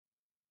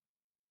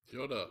Kia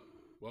ora.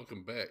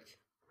 Welcome back.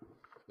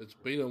 It's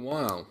been a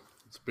while.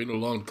 It's been a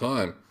long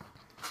time.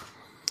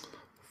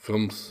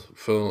 Film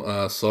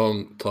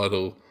song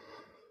title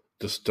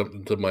just jumped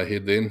into my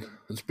head then.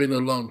 It's been a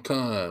long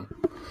time.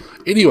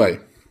 Anyway,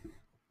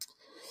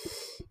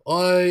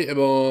 I am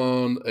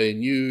on a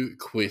new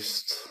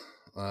quest.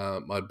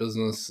 My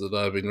business that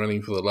I've been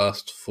running for the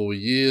last 4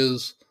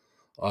 years,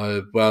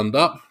 I've wound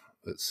up.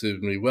 It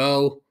served me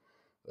well.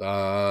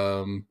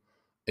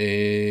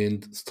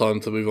 And it's time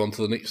to move on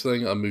to the next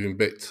thing. I'm moving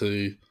back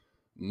to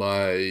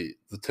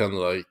the town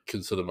that I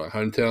consider my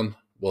hometown.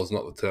 Was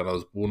not the town I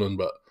was born in,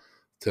 but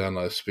the town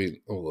the city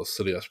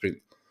I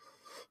spent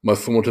my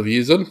formative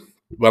years in,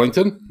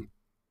 Wellington.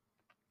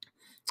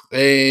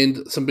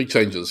 And some big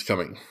changes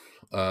coming.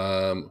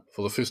 For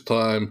the first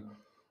time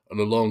in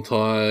a long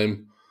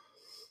time,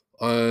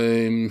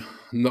 I'm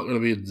not going to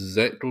be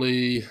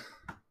exactly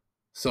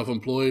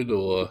self-employed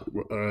or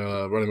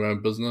running my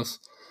own business.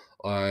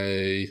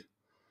 I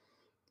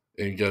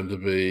am going to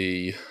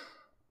be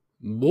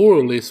more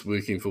or less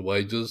working for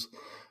wages,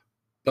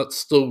 but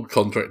still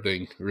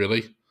contracting,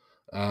 really.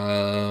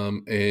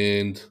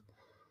 And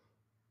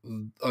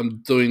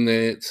I'm doing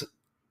that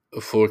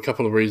for a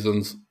couple of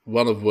reasons,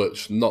 one of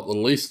which, not the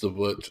least of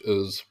which,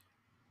 is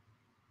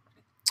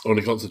I want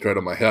to concentrate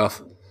on my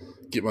health,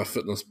 get my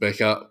fitness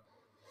back up.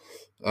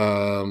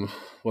 One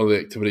of the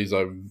activities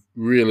I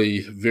really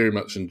very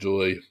much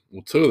enjoy,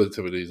 well, two of the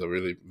activities I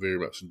really very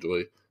much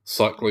enjoy,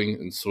 cycling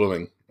and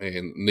swimming,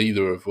 and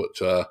neither of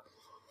which are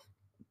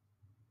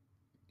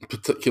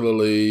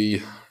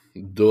particularly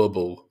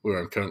doable where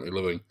I'm currently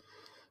living.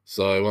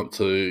 So I want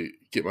to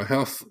get my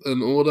health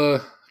in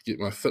order, get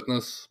my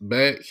fitness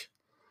back,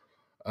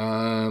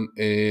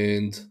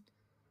 and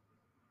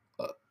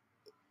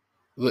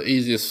one of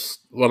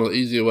the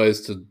easier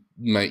ways to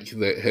make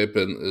that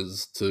happen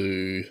is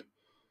to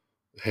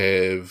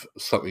have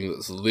something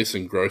that's less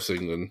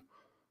engrossing than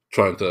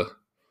trying to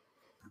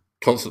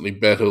constantly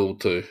battle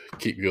to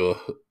keep your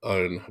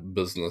own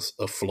business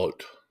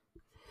afloat.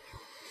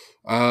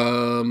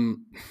 Had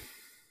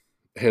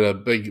a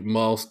big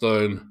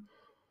milestone,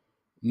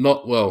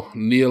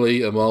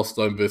 nearly a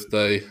milestone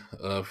birthday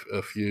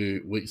a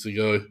few weeks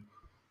ago.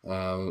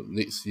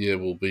 Next year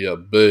will be a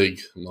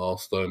big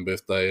milestone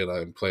birthday, and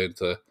I plan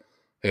to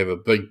have a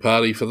big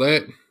party for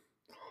that.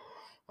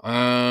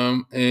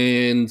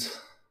 And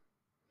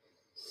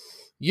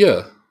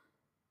yeah,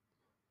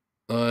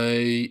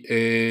 I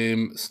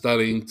am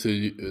starting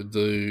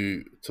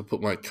to put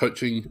my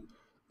coaching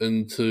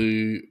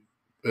into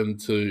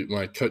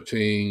my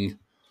coaching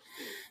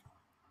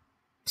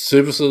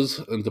services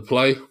into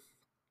play.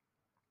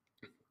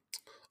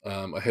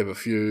 I have a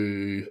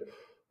few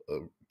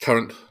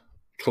current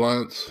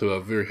clients who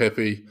are very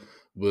happy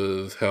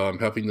with how I'm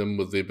helping them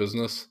with their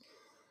business,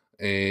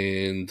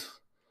 and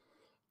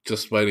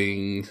just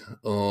waiting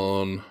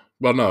on.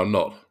 Well, no, I'm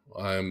not.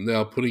 I am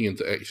now putting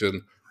into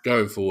action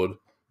going forward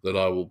that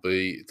I will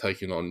be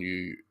taking on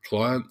new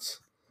clients.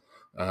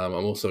 I'm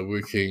also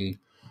working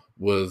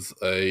with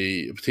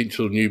a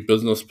potential new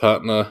business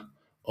partner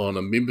on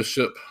a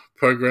membership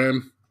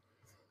program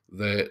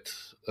that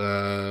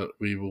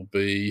we will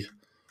be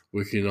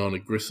working on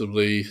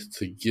aggressively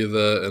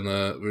together in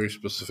a very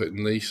specific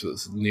niche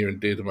that's near and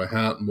dear to my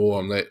heart. More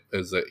on that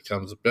as that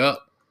comes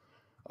about.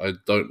 I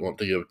don't want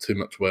to give too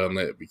much away on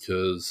that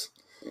because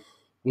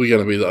we're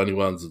going to be the only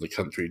ones in the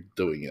country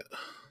doing it.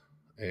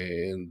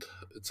 And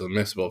it's a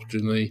massive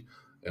opportunity,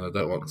 and I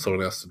don't want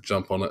someone else to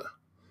jump on it.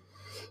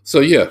 So,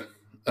 yeah.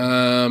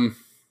 I've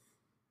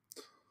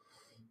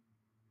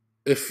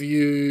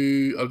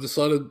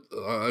decided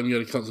I'm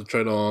going to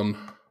concentrate on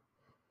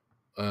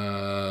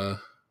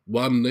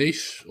one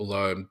niche,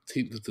 although I'm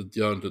tempted to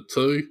go into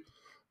two.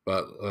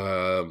 But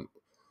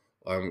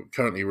I'm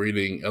currently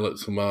reading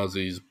Alex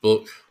Hormozi's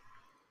book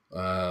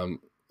on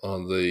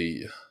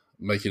the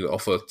making an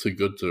offer too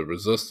good to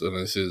resist, and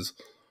it says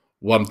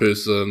one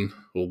person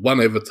or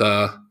one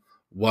avatar,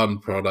 one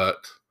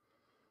product,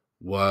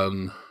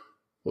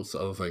 what's the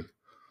other thing?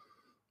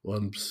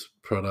 One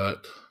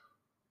product.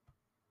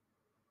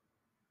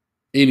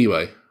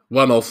 Anyway,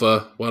 one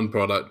offer, one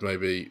product,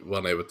 maybe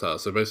one avatar.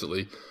 So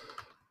basically,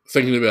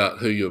 thinking about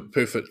who your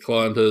perfect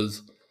client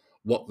is,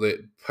 what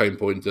that pain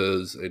point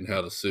is, and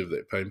how to serve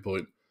that pain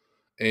point.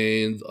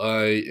 And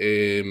I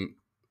am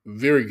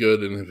very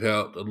good and have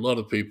helped a lot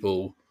of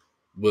people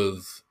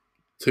with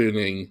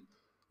turning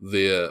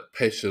their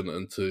passion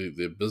into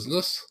their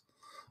business,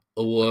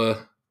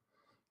 or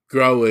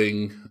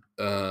growing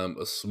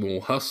a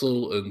small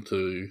hustle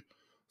into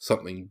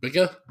something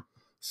bigger.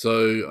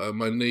 So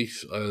my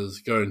niche is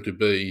going to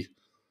be,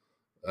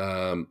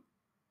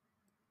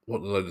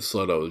 what did I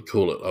decide I would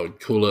call it? I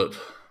would call it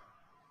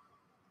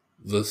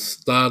the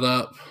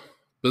startup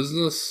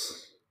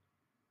business,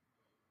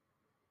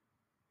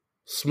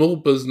 small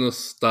business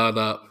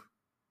startup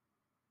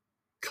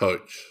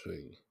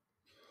coaching.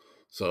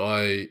 So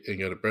I am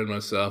going to brand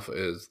myself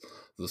as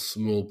the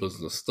small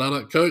business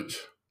startup coach.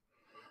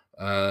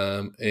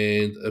 And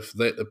if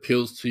that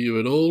appeals to you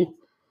at all,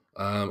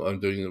 I'm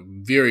doing a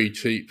very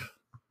cheap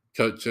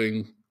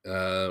coaching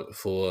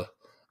for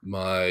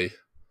my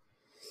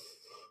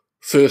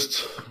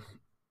first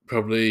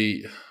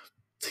probably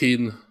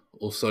 10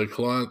 or so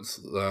clients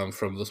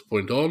from this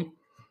point on.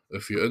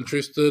 If you're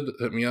interested,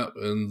 hit me up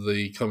in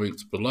the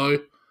comments below,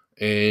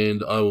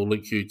 and I will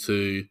link you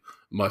to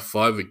my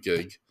Fiverr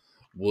gig,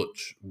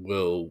 which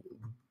will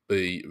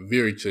be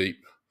very cheap.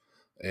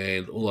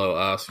 And all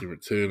I'll ask in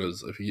return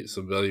is if you get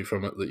some value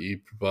from it, that you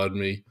provide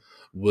me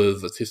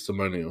with a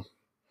testimonial.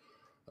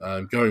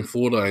 Going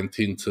forward, I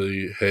intend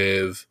to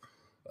have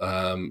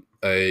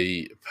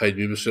a paid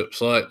membership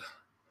site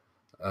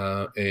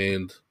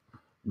and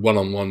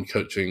one-on-one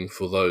coaching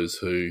for those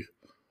who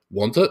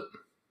want it,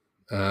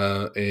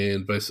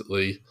 and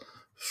basically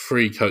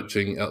free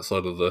coaching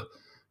outside of the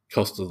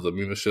cost of the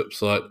membership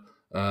site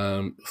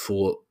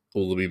for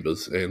all the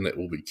members, and that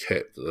will be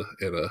capped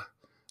at a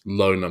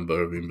low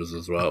number of members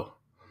as well.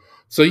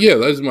 So yeah,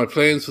 those are my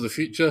plans for the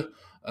future.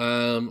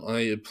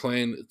 I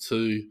plan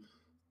to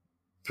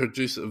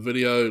produce a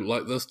video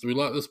like this. Do we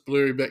like this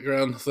blurry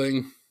background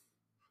thing?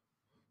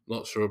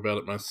 Not sure about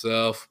it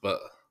myself, but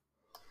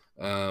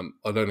I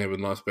don't have a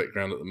nice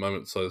background at the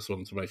moment, so I just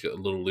wanted to make it a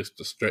little less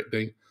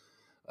distracting.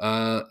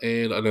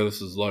 And I know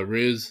this is low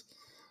res,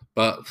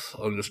 but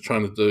I'm just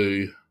trying to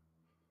do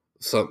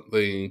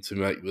something to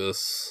make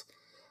this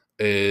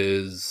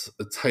as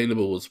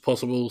attainable as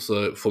possible,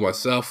 so for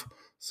myself,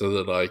 so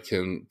that I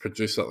can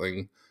produce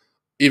something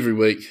every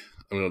week.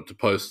 I'm going to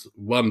post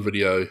one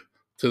video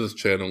to this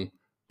channel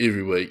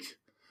every week,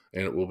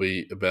 and it will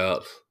be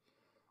about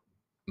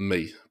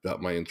me,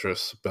 about my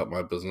interests, about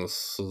my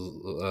business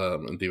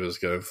endeavors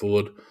going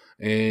forward,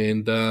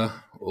 and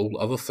all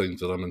other things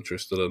that I'm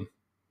interested in.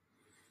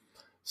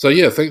 So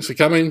yeah, thanks for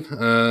coming,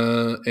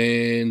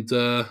 and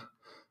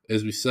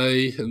as we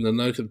say in the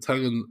native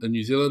tongue in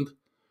New Zealand,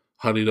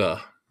 haere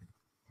rā.